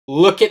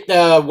Look at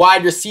the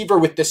wide receiver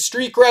with the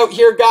streak route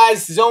here,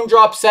 guys. Zone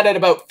drop set at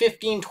about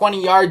 15,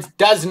 20 yards.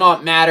 Does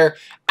not matter.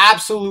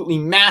 Absolutely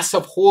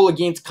massive hole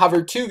against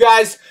cover 2,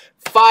 guys.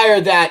 Fire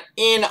that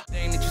in.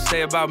 Thing that you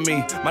say about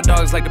me, my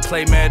dogs like to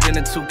play Madden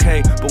in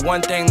 2K, but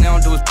one thing they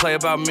don't do is play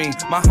about me.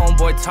 My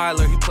homeboy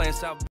Tyler, he playing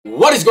South.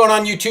 What is going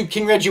on YouTube?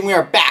 King Reggie, and we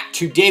are back.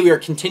 Today we are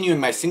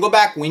continuing my single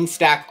back wing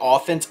stack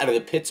offense out of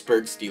the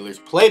Pittsburgh Steelers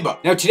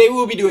playbook. Now today we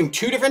will be doing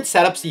two different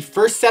setups. The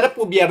first setup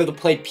will be out of the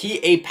play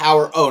PA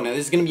Power O. Now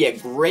this is going to be a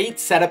great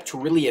setup to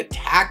really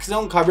attack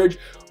zone coverage.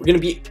 We're going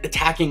to be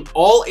attacking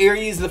all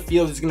areas of the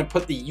field. It's going to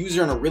put the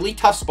user in a really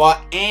tough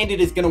spot, and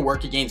it is going to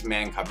work against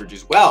man coverage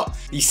as well.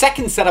 The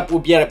second setup will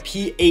be at a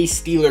PA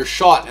Steelers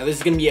shot. Now this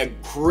is going to be a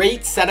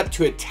great setup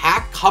to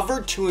attack cover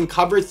 2 and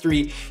cover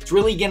 3. It's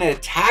really going to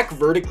attack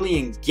vertically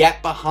and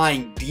get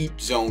behind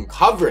deep zone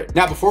coverage.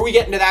 Now before we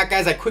get into that,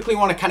 guys, I quickly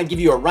want to kind of give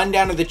you a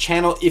rundown of the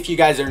channel if you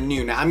guys are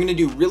new. Now I'm going to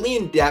do really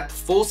in-depth,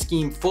 full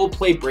scheme, full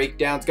play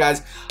breakdowns,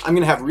 guys. I'm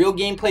going to have real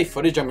gameplay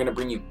footage. I'm going to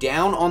bring you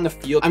down on the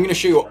field. I'm going to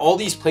show you all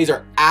these plays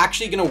are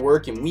actually going to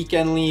work in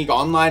weekend league,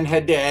 online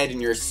head-to-head,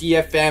 in your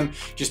CFM,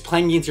 just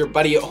playing against your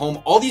buddy at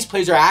home. All these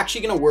plays are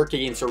actually going to work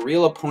against a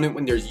real opponent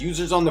when there's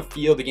users on the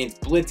field, against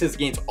blitzes,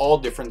 against all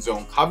different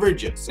zone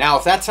coverages. Now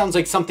if that sounds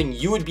like something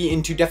you would be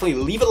into, definitely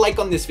leave a like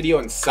on this video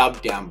and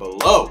sub down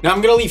below. Now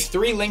I'm going to leave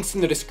 3 links in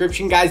the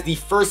description, guys. The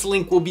first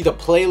link will be the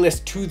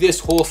playlist to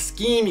this whole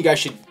scheme. You guys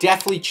should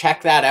definitely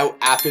check that out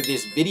after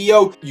this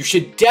video. You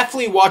should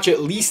definitely watch at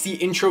least the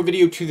intro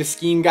video to the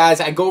scheme, guys.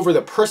 I go over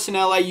the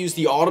personnel I use,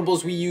 the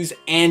audibles we use,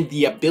 and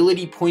the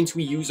ability points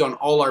we use on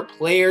all our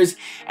players,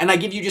 and I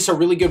give you just a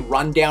really good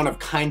rundown of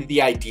kind of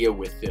the idea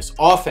with this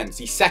offense.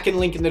 The second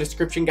link in the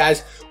description,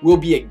 guys, will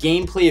be a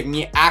gameplay of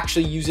me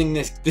actually using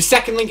this. The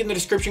second link in the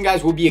description,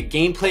 guys, will be a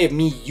gameplay of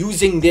me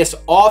using this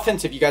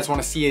offense. If you guys want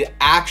to see it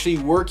actually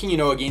working, you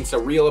know, against a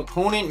real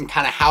opponent and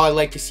kind of how I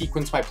like to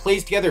sequence my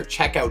plays together,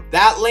 check out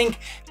that link.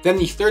 Then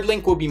the third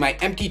link will be my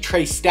empty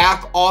tray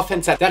stack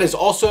offense. That is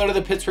also out of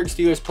the Pittsburgh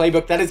Steelers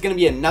playbook. That is going to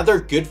be another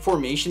good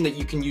formation that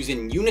you can use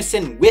in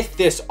unison with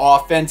this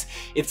offense.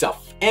 It's a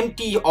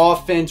empty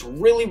offense,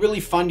 really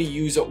fun to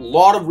use, a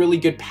lot of really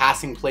good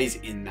passing plays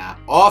in that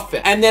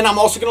offense. And then I'm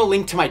also going to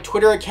link to my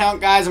Twitter account,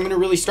 guys. I'm going to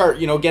really start,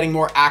 you know, getting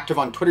more active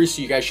on Twitter, so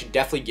you guys should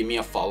definitely give me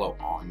a follow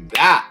on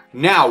that.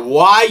 Now,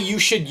 why you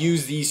should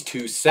use these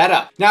two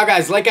setups. Now,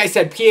 guys, like I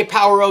said, PA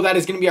Power O, that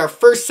is going to be our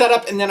first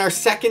setup, and then our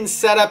second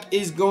setup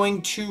is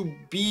going to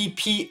be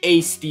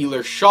PA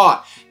Steelers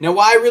shot. Now,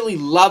 why I really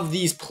love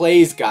these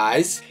plays,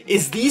 guys,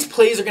 is these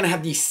plays are going to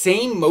have the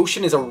same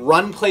motion as a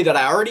run play that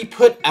I already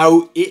put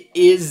out. It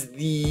is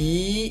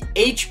the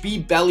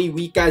HB belly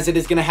weak, guys. It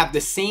is going to have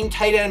the same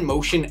tight end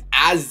motion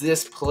as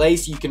this play,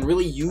 so you can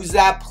really use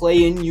that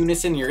play in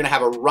unison. You're going to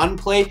have a run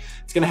play.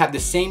 It's going to have the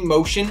same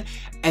motion.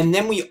 And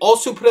then we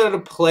also put out a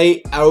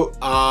play out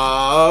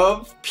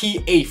of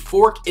PA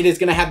Fork. It is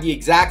going to have the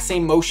exact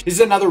same motion. This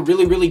is another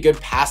really good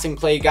passing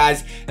play,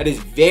 guys, that is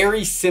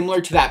very similar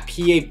to that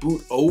PA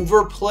boot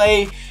over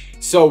play.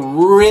 So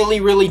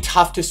really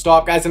tough to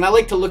stop, guys. And I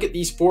like to look at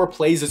these 4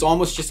 plays as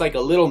almost just like a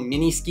little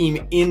mini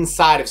scheme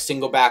inside of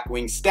single back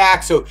wing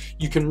stack. So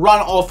you can run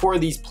all 4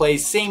 of these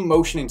plays, same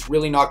motion. It's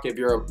really not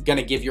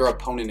gonna give your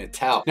opponent a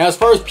tell. Now, as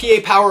far as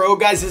PA Power O,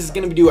 guys, this is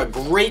gonna do a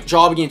great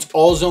job against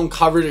all zone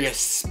coverage,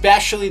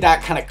 especially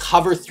that kind of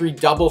cover 3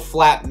 double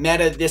flat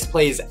meta. This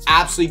play is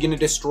absolutely gonna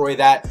destroy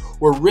that.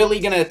 We're really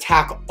gonna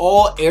attack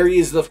all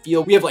areas of the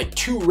field. We have like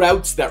 2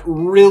 routes that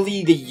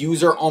really the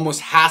user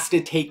almost has to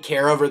take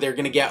care of, or they're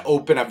gonna get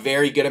open a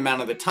very good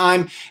amount of the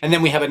time. And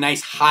then we have a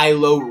nice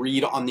high-low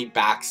read on the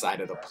backside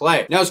of the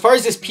play. Now, as far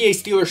as this PA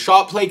Steelers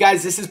shot play,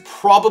 guys, this is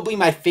probably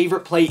my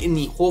favorite play in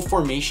the whole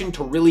formation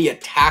to really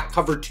attack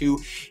cover 2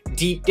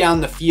 deep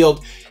down the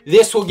field.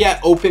 This will get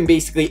open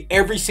basically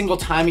every single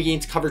time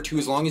against cover 2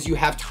 as long as you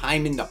have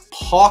time in the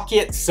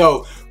pocket.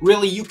 So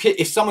really, you could,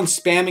 if someone's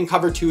spamming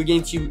cover 2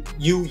 against you,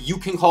 you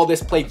can call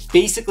this play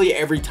basically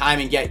every time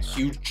and get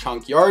huge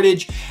chunk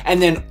yardage. And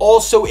then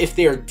also, if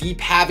they are deep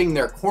having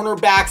their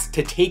cornerbacks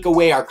to take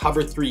away our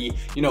cover 3,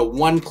 you know,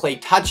 1 play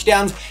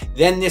touchdowns,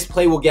 then this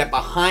play will get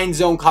behind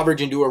zone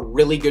coverage and do a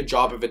really good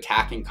job of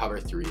attacking cover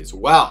 3 as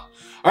well.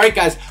 All right,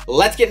 guys,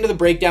 let's get into the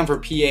breakdown for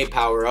PA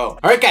Power O. All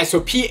right, guys, so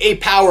PA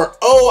Power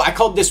O, I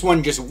called this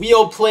one just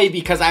wheel play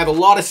because I have a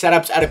lot of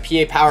setups out of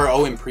PA Power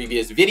O in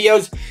previous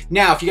videos.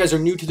 Now, if you guys are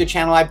new to the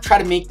channel, I try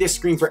to make this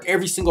screen for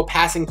every single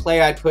passing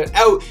play I put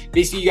out.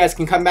 Basically, you guys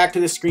can come back to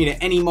the screen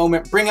at any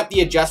moment, bring up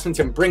the adjustments,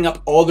 and bring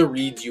up all the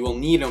reads you will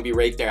need, and it'll be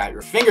right there at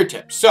your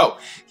fingertips. So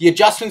the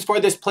adjustments for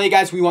this play,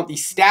 guys, we want the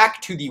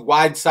stack to the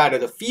wide side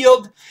of the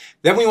field.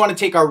 Then we want to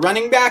take our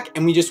running back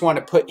and we just want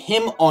to put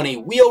him on a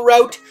wheel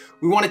route.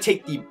 We want to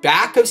take the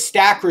back of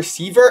stack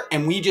receiver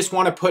and we just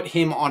want to put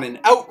him on an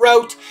out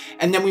route.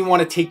 And then we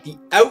want to take the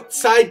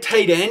outside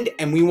tight end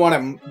and we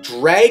want to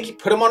drag,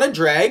 put him on a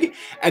drag,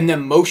 and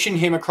then motion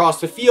him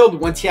across the field.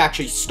 Once he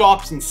actually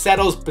stops and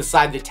settles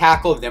beside the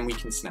tackle, then we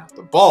can snap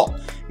the ball.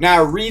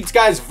 Now, reads,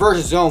 guys,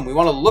 versus zone. We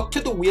want to look to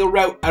the wheel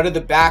route out of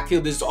the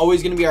backfield. This is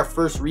always going to be our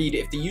first read.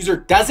 If the user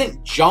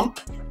doesn't jump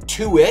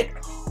to it,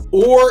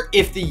 or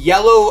if the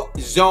yellow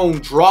zone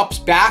drops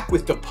back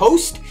with the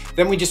post,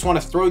 then we just want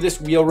to throw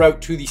this wheel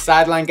route to the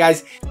sideline,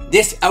 guys.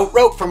 This out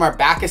route from our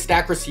back of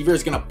stack receiver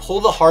is going to pull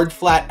the hard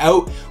flat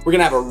out. We're going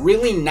to have a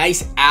really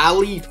nice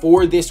alley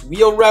for this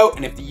wheel route,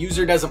 and if the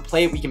user doesn't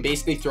play it, we can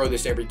basically throw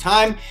this every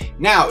time.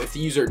 Now, if the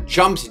user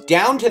jumps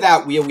down to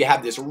that wheel, we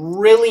have this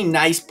really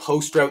nice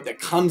post route that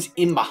comes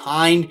in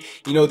behind,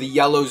 you know, the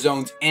yellow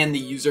zones and the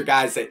user,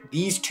 guys. That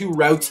these two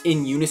routes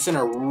in unison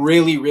are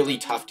really, really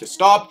tough to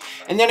stop.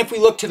 And then if we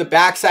look to the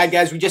backside,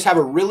 guys, we just have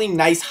a really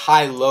nice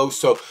high-low.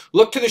 So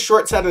look to the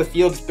short side of the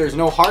field. If there's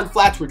no hard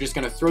flats, we're just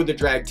going to throw the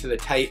drag to the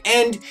tight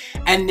end.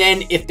 And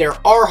then if there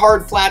are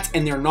hard flats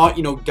and they're not,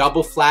 you know,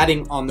 double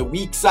flatting on the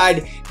weak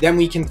side, then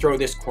we can throw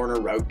this corner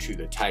route to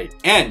the tight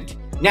end.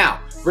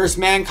 Now, versus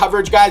man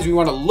coverage, guys, we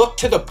want to look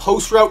to the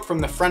post route from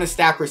the front of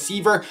stack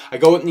receiver. I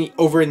go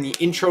over in the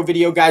intro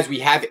video, guys, we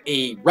have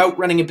a route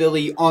running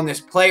ability on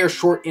this player,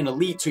 short and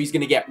elite, so he's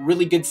going to get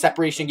really good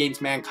separation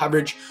against man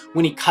coverage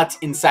when he cuts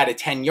inside of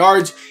 10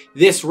 yards.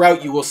 This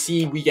route, you will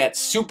see we get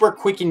super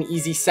quick and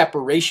easy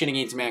separation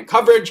against man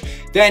coverage.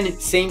 Then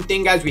same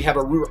thing, guys, we have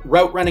a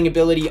route running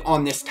ability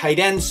on this tight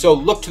end. So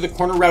look to the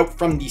corner route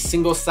from the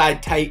single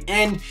side tight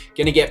end,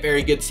 going to get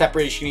very good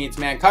separation against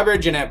man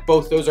coverage. And if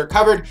both those are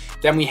covered,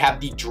 then we have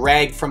the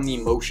drag from the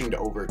motioned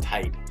over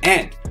tight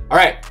end. All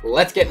right,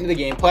 let's get into the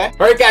gameplay.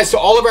 All right, guys, so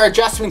all of our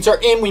adjustments are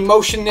in. We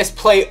motion this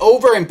play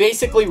over, and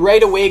basically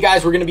right away,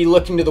 guys, we're going to be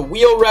looking to the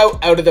wheel route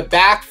out of the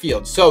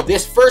backfield. So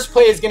this first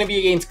play is going to be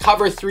against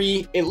cover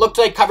 3. It looked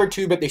like cover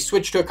 2, but they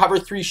switched to a cover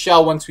 3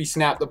 shell once we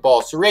snap the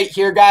ball. So right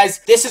here, guys,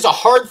 this is a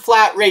hard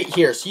flat right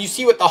here. So you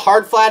see what the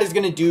hard flat is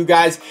going to do,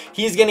 guys.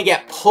 He's going to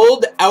get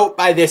pulled out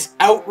by this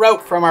out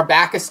route from our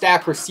back of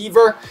stack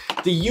receiver.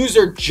 The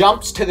user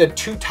jumps to the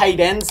two tight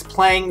ends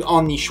playing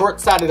on the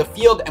short side of the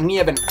field, and we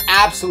have an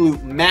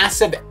absolute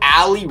massive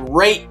alley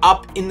right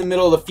up in the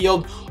middle of the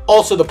field.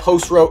 Also, the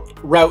post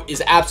route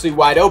is absolutely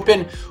wide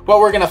open, but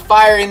we're going to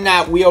fire in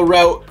that wheel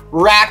route,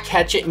 rack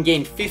catch it, and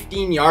gain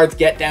 15 yards,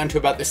 get down to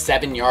about the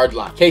 7-yard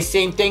line. Okay,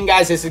 same thing,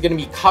 guys. This is going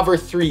to be cover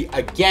 3.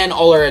 Again,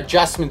 all our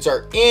adjustments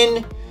are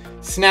in.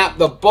 Snap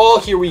the ball.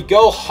 Here we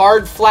go.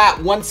 Hard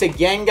flat once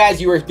again,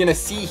 guys. You are going to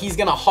see he's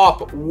going to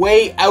hop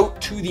way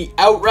out to the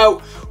out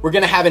route. We're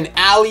going to have an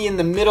alley in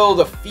the middle of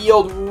the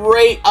field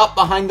right up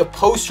behind the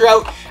post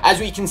route. As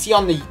we can see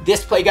on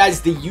this play,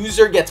 guys, the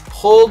user gets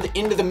pulled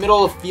into the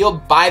middle of the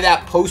field by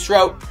that post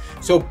route.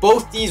 So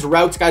both these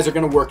routes, guys, are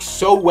going to work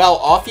so well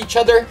off each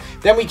other.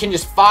 Then we can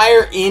just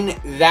fire in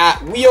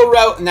that wheel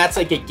route, and that's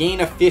like a gain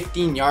of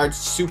 15 yards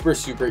super,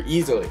 super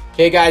easily.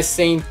 Okay, guys,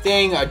 same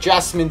thing.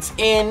 Adjustments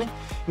in.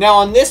 Now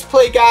on this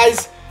play,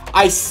 guys,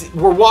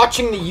 we're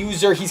watching the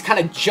user. He's kind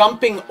of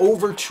jumping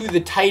over to the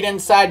tight end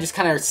side, just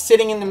kind of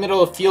sitting in the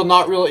middle of the field,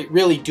 not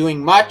really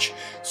doing much.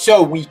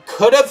 So we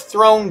could have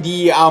thrown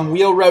the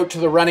wheel route to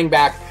the running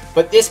back,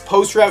 but this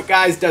post route,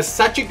 guys, does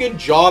such a good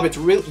job. It's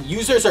really,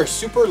 users are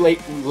super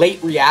late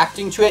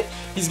reacting to it.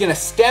 He's going to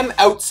stem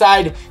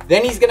outside,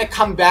 then he's going to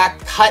come back,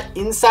 cut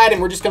inside,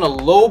 and we're just going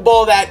to low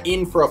ball that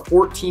in for a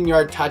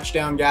 14-yard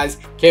touchdown, guys.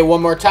 Okay,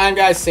 one more time,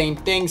 guys. Same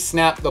thing.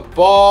 Snap the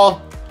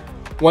ball.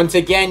 Once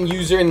again,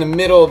 user in the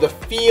middle of the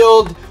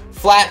field.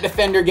 Flat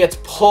defender gets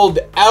pulled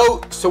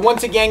out. So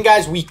once again,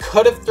 guys, we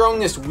could have thrown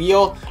this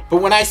wheel,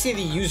 but when I see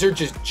the user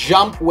just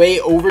jump way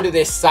over to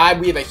this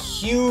side, we have a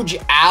huge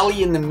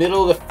alley in the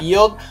middle of the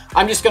field.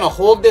 I'm just going to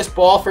hold this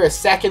ball for a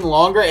second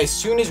longer. As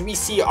soon as we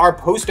see our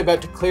post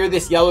about to clear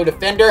this yellow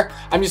defender,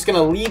 I'm just going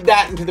to lead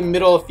that into the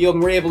middle of the field,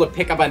 and we're able to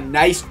pick up a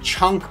nice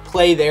chunk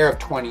play there of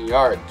 20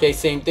 yards. Okay,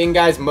 same thing,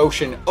 guys.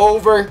 Motion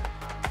over.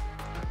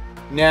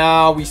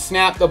 Now we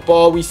snap the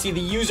ball. We see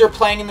the user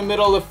playing in the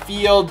middle of the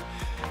field.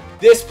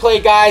 This play,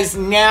 guys,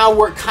 now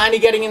we're kind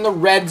of getting in the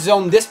red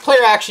zone. This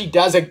player actually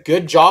does a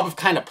good job of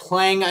kind of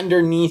playing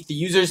underneath. The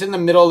user's in the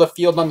middle of the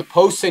field on the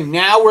post. So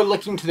now we're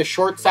looking to the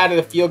short side of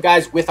the field,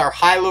 guys, with our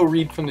high-low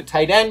read from the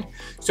tight end.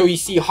 So you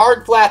see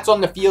hard flats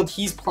on the field.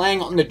 He's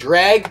playing on the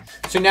drag.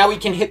 So now we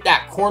can hit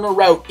that corner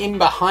route in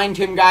behind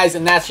him, guys,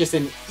 and that's just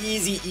an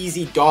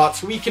easy dot.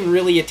 So we can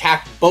really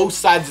attack both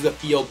sides of the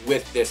field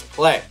with this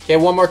play. Okay,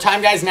 one more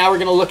time, guys. Now we're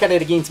going to look at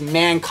it against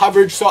man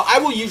coverage. So I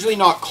will usually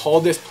not call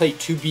this play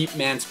to beat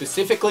man specifically,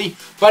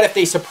 but if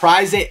they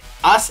surprise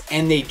us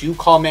and they do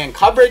call man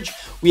coverage,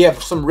 we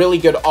have some really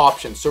good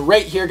options. So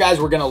right here, guys,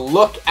 we're going to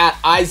look at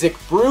Isaac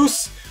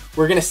Bruce.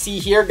 We're going to see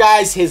here,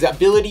 guys, his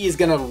ability is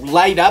going to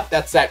light up.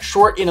 That's that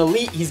short and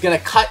elite. He's going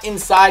to cut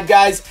inside,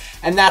 guys,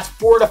 and that's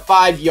 4 to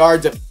 5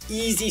 yards of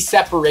easy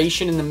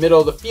separation in the middle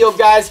of the field,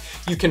 guys.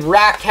 You can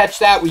rack catch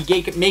that. We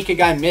make a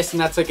guy miss,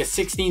 and that's like a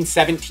 16,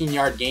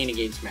 17-yard gain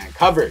against man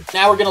coverage.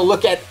 Now we're going to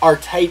look at our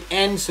tight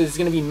end. So this is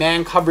going to be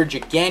man coverage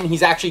again.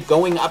 He's actually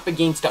going up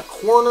against a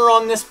corner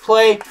on this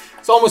play.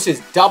 It's almost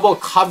his double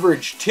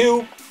coverage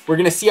too. We're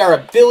going to see our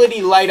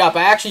ability light up.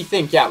 I actually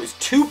think, yeah, it was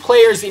 2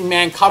 players in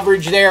man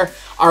coverage there.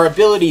 Our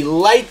ability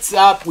lights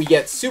up. We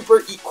get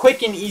super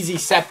quick and easy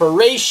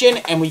separation,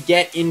 and we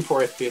get in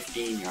for a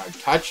 15-yard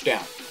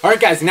touchdown. All right,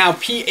 guys, now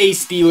PA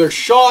Steelers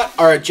shot.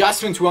 Our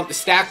adjustments, we want the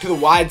stack to the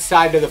wide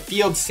side of the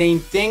field, same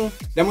thing.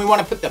 Then we want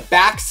to put the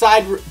back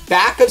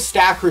of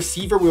stack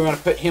receiver, we want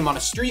to put him on a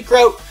streak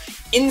route.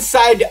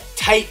 Inside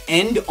tight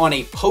end on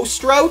a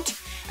post route.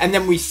 And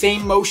then we,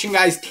 same motion,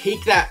 guys,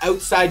 take that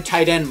outside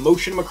tight end,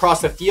 motion him across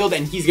the field,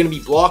 and he's going to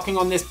be blocking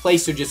on this play,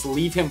 so just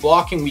leave him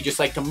blocking. We just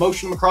like to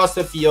motion him across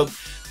the field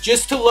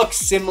just to look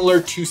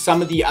similar to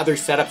some of the other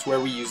setups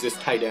where we use this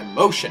tight end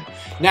motion.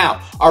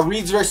 Now, our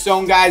reads versus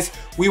zone, guys,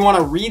 we want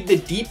to read the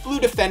deep blue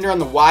defender on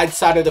the wide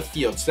side of the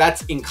field. So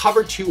that's in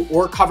cover 2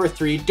 or cover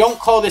 3. Don't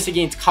call this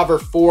against cover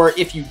 4.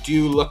 If you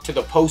do, look to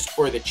the post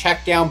or the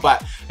check down,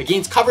 but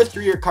against cover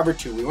 3 or cover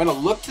 2, we want to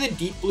look to the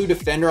deep blue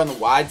defender on the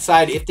wide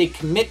side. If they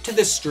commit to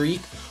the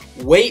streak,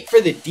 wait for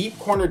the deep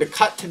corner to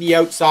cut to the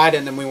outside,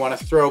 and then we want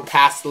to throw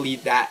past the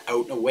lead that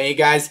out and away,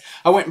 guys.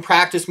 I went in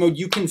practice mode.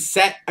 You can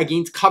set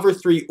against cover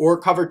 3 or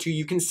cover 2,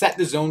 you can set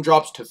the zone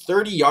drops to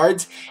 30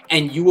 yards,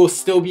 and you will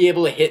still be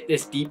able to hit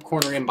this deep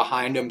corner in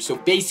behind them. So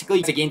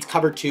basically, it's against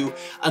cover 2,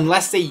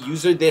 unless they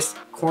use this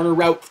corner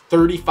route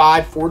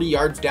 35, 40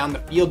 yards down the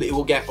field, it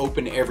will get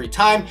open every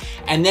time.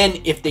 And then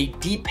if they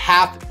deep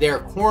half their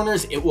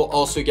corners, it will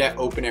also get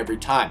open every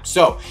time.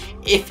 So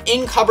if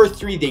in cover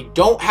 3, they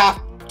don't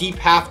have deep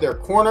half their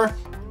corner,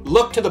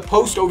 look to the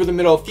post over the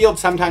middle of the field.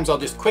 Sometimes I'll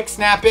just quick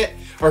snap it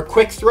or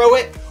quick throw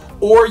it,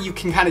 or you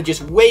can kind of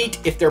just wait.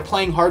 If they're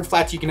playing hard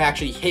flats, you can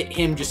actually hit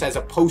him just as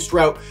a post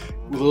route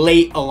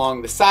late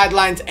along the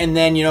sidelines. And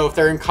then, you know, if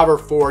they're in cover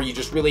 4, you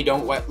just really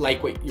don't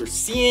like what you're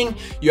seeing,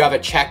 you have a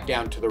check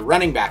down to the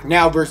running back.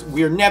 Now,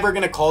 we're never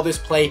going to call this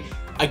play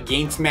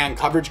against man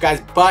coverage,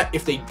 guys, but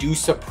if they do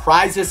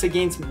surprise us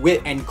against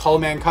and call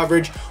man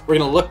coverage, we're going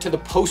to look to the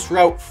post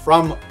route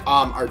from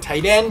our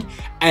tight end,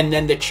 and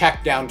then the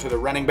check down to the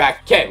running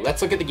back. Okay,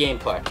 let's look at the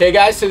gameplay. Okay,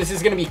 guys, so this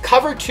is going to be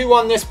cover 2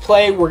 on this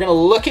play. We're going to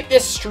look at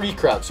this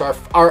streak route. So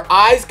our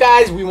eyes,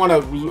 guys, we want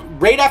to,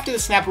 right after the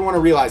snap, we want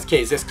to realize,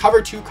 okay, is this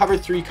cover 2, cover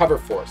 3, cover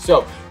 4?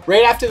 So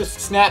right after the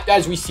snap,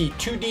 guys, we see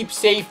 2 deep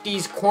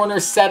safeties,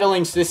 corners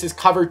settling, so this is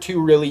cover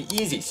 2 really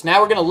easy. So now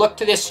we're going to look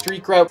to this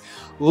streak route.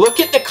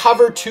 Look at the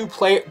cover 2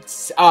 player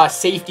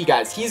safety,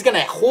 guys. He's going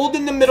to hold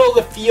in the middle of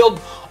the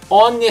field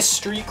on this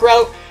streak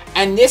route,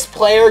 and this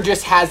player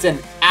just has an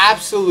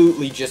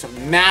absolutely just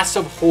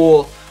massive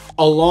hole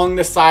along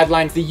the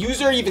sidelines. The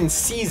user even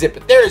sees it,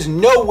 but there is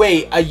no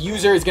way a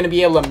user is going to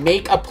be able to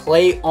make a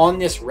play on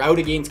this route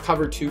against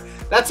cover 2.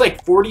 That's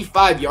like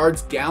 45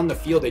 yards down the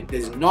field. It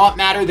does not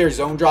matter their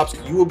zone drops.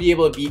 You will be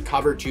able to beat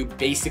cover 2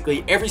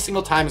 basically every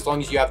single time as long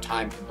as you have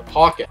time in the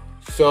pocket.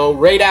 So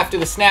right after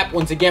the snap,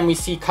 once again, we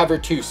see cover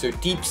 2. So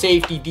deep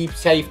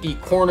safety,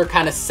 corner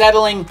kind of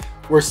settling.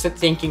 We're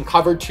thinking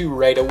cover 2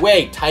 right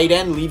away. Tight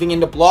end leaving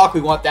into block.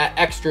 We want that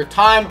extra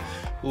time.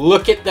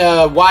 Look at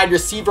the wide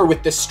receiver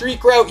with the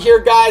streak route here,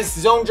 guys.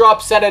 Zone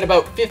drop set at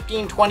about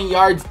 15, 20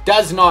 yards.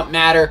 Does not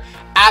matter.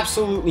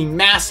 Absolutely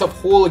massive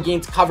hole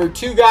against cover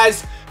 2,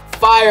 guys.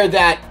 Fire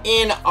that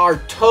in our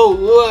toe.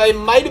 It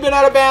might have been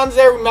out of bounds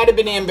there. We might have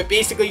been in, but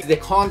basically the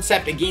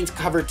concept against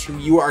cover 2,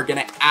 you are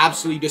going to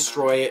absolutely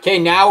destroy it. Okay,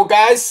 now,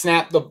 guys,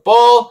 snap the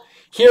ball.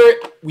 Here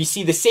we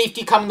see the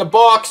safety come in the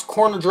box,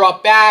 corner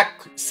drop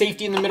back,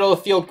 safety in the middle of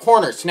the field,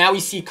 corner. So now we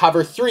see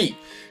cover 3.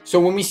 So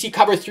when we see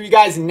cover 3,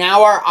 guys,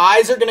 now our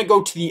eyes are going to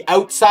go to the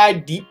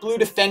outside deep blue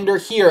defender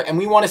here, and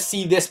we want to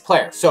see this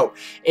player. So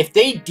if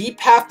they deep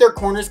half their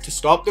corners to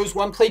stop those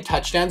one-play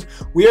touchdowns,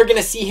 we are going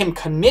to see him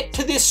commit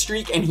to this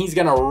streak, and he's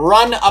going to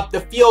run up the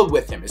field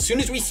with him. As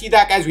soon as we see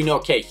that, guys, we know,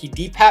 okay, he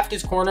deep halved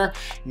his corner.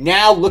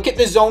 Now look at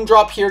the zone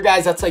drop here,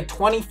 guys. That's like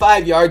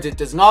 25 yards. It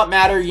does not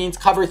matter against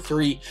cover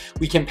 3.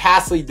 We can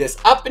pass lead this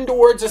up and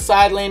towards the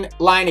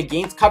sideline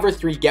against cover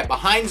 3, get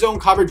behind zone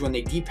coverage. When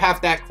they deep half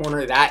that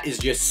corner, that is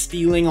just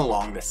stealing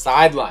along the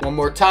sideline. One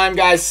more time,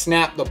 guys,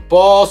 snap the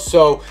ball.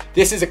 So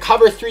this is a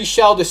cover 3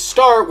 shell to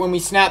start. When we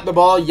snap the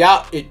ball,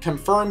 yeah, it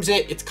confirms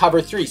it. It's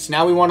cover 3. So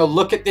now we want to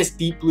look at this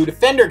deep blue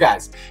defender,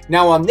 guys.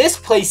 Now on this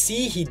play,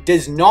 see, he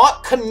does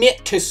not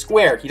commit to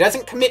square. He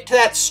doesn't commit to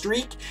that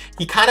streak.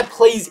 He kind of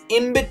plays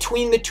in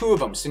between the two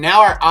of them. So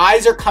now our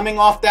eyes are coming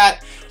off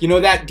that, you know,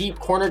 that deep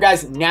corner,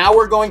 guys. Now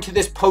we're going to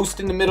this post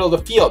in the middle of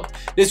the field.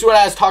 This is what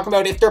I was talking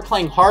about. If they're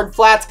playing hard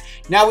flats,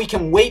 now we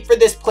can wait for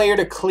this player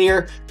to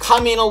clear,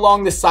 come in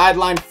along the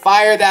sideline,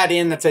 fire that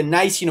in. That's a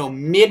nice, you know,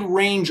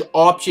 mid-range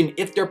option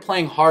if they're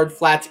playing hard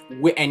flats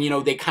and, you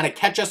know, they kind of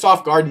catch us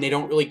off guard and they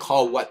don't really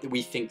call what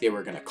we think they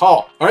were going to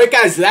call. All right,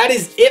 guys, that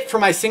is it for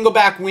my single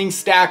back wing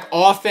stack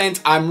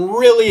offense. I'm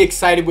really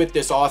excited with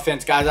this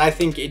offense, guys. I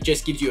think it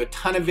just gives you a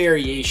ton of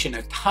variation,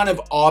 a ton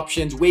of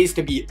options, ways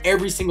to beat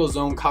every single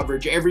zone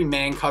coverage, every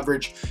man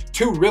coverage,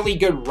 2 really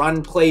good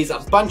run plays, a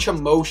bunch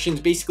of motions,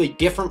 basically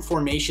different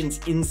formations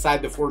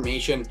inside the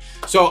formation.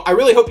 So I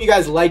really hope you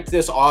guys liked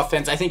this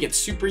offense. I think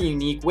it's super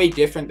unique, way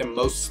different than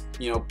most,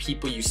 you know,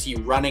 people you see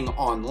running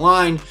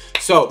online.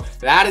 So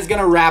that is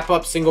going to wrap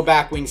up single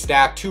back wing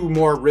stack. 2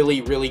 more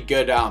really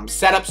good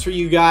setups for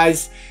you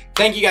guys.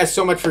 Thank you guys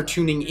so much for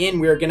tuning in.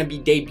 We are going to be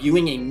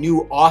debuting a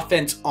new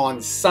offense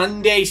on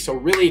Sunday, so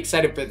really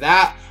excited for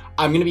that.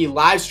 I'm going to be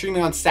live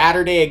streaming on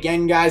Saturday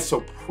again, guys,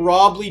 so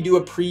probably do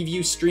a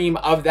preview stream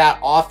of that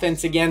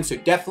offense again. So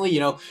definitely,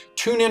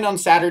 tune in on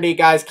Saturday,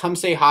 guys. Come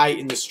say hi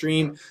in the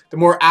stream. The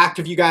more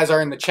active you guys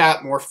are in the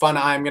chat, more fun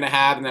I'm going to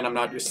have. And then I'm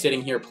not just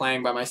sitting here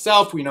playing by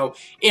myself. We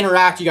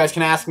interact. You guys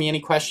can ask me any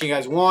question you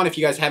guys want. If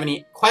you guys have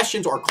any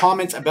questions or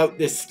comments about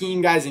this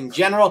scheme, guys, in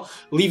general,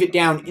 leave it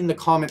down in the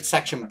comment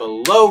section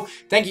below.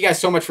 Thank you guys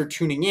so much for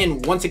tuning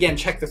in. Once again,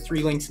 check the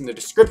 3 links in the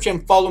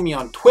description. Follow me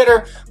on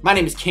Twitter. My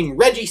name is King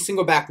Reggie,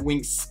 Singleback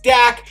Wing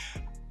Stack,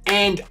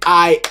 and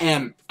I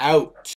am out.